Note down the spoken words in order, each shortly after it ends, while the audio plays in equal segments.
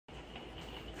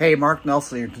Hey, Mark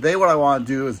Nelson here. Today what I want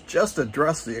to do is just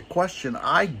address the question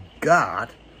I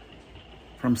got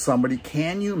from somebody.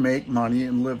 Can you make money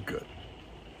and live good?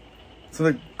 It's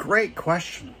a great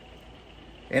question.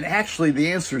 And actually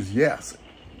the answer is yes.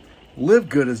 Live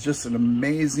good is just an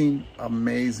amazing,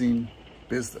 amazing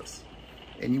business.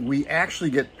 And we actually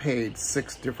get paid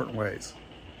 6 different ways.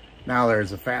 Now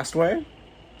there's a fast way,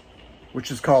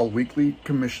 which is called weekly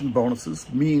commission bonuses.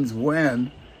 Means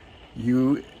when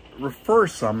you refer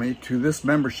somebody to this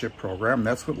membership program.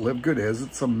 That's what Live Good is.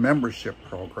 It's a membership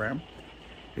program.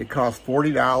 It costs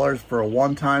 $40 for a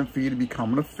one-time fee to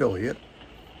become an affiliate.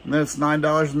 And then it's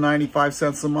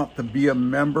 $9.95 a month to be a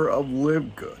member of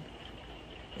Live Good.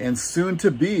 And soon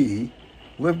to be,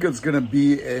 Live Good's going to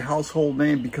be a household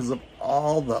name because of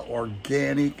all the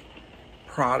organic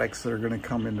products that are going to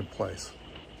come into place.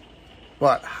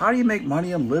 But how do you make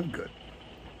money and live good?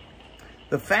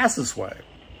 The fastest way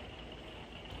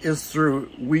is through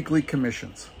weekly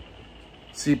commissions.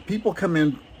 See, people come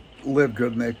in Live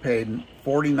Good and they paid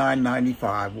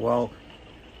 $49.95. Well,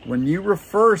 when you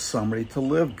refer somebody to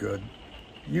Live Good,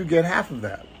 you get half of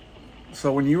that.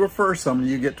 So when you refer somebody,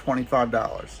 you get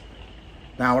 $25.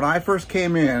 Now, when I first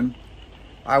came in,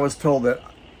 I was told that,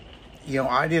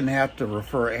 I didn't have to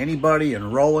refer anybody,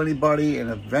 enroll anybody,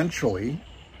 and eventually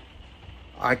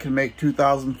I can make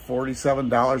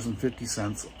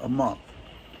 $2,047.50 a month.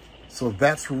 So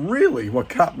that's really what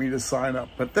got me to sign up.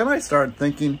 But then I started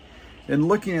thinking and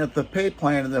looking at the pay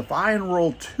plan, and if I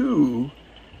enrolled 2,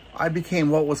 I became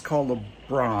what was called a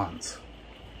bronze.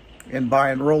 And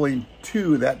by enrolling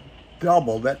 2, that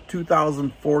doubled, that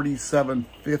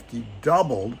 $2,047.50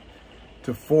 doubled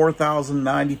to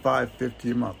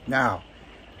 $4,095.50 a month. Now,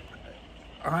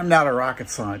 I'm not a rocket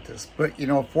scientist, but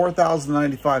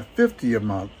 $4,095.50 a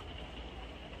month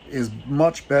is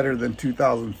much better than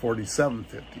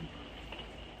 $2,047.50.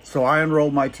 So I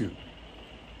enrolled my 2.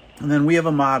 And then we have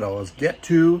a motto is get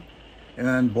 2 and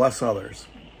then bless others,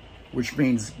 which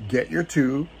means get your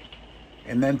 2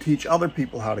 and then teach other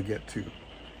people how to get 2.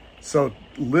 So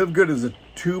Live Good is a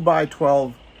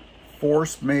 2x12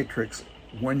 force matrix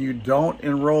when you don't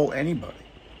enroll anybody.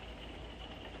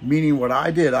 Meaning what I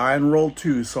did, I enrolled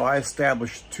 2, so I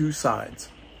established 2 sides.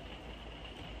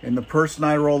 And the person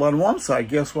I enrolled on one side,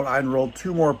 guess what? I enrolled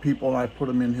 2 more people and I put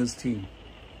them in his team.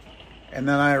 And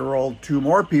then I enrolled 2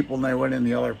 more people and they went in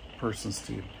the other person's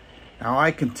team. Now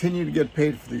I continue to get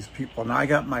paid for these people, and I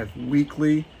got my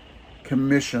weekly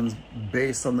commissions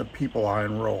based on the people I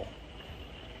enroll.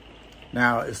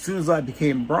 Now, as soon as I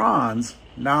became bronze,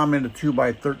 now I'm in a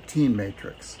 2x13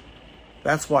 matrix.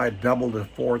 That's why I doubled to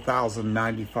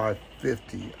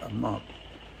 $4,095.50 a month.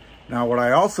 Now, what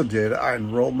I also did, I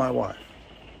enrolled my wife.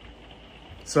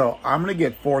 So I'm going to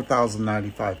get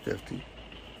 $4,095.50.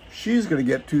 She's going to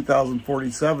get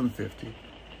 $2,047.50.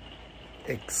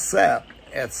 Except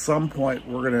at some point,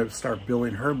 we're going to start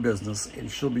building her business,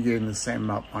 and she'll be getting the same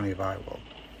amount of money as I will.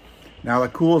 Now, the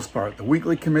coolest part, the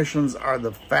weekly commissions are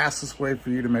the fastest way for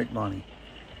you to make money.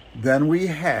 Then we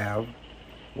have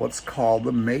what's called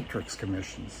the matrix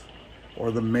commissions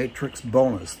or the matrix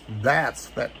bonus. That's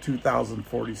that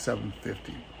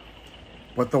 $2,047.50.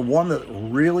 But the one that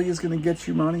really is going to get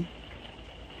you money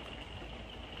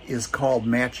is called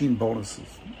matching bonuses.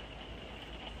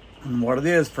 And what it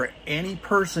is, for any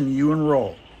person you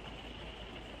enroll,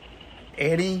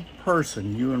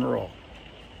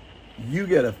 you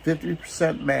get a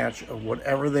 50% match of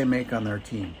whatever they make on their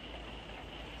team.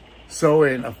 So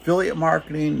in affiliate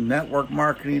marketing, network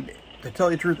marketing, to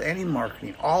tell you the truth, any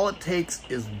marketing, all it takes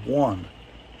is 1.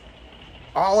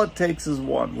 All it takes is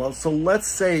 1. Well, so let's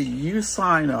say you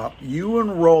sign up, you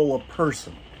enroll a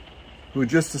person who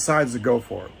just decides to go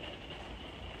for it.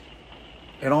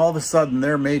 And all of a sudden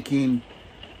they're making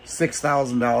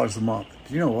 $6,000 a month.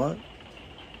 Do you know what?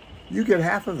 You get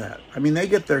half of that. I mean, they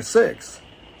get their 6,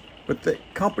 but the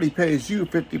company pays you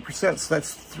 50%. So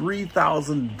that's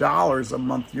 $3,000 a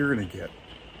month you're going to get.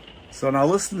 So now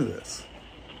listen to this.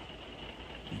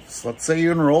 So let's say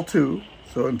you enroll 2.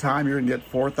 So in time, you're going to get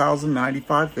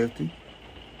 $4,095.50.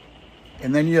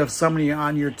 And then you have somebody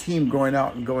on your team going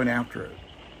out and going after it.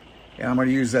 And I'm going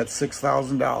to use that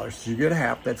 $6,000. So you get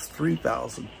half, that's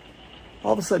 $3,000.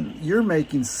 All of a sudden, you're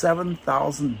making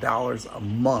 $7,000 a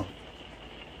month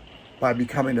by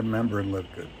becoming a member in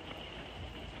Live Good.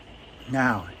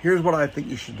 Now, here's what I think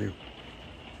you should do.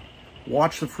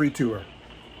 Watch the free tour.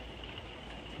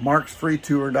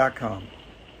 marksfreetour.com.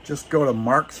 Just go to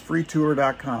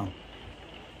marksfreetour.com.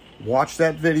 Watch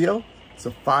that video. It's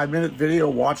a 5-minute video.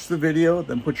 Watch the video,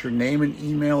 then put your name and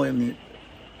email in the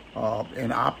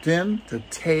and opt in to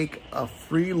take a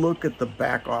free look at the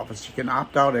back office. You can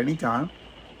opt out anytime.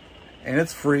 And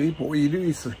it's free, but what you do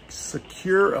is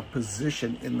secure a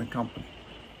position in the company.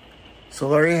 So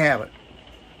there you have it.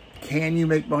 Can you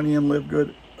make money and live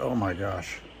good? Oh my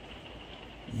gosh.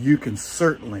 You can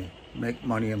certainly make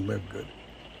money and live good.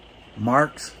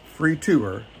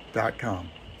 marksfreetour.com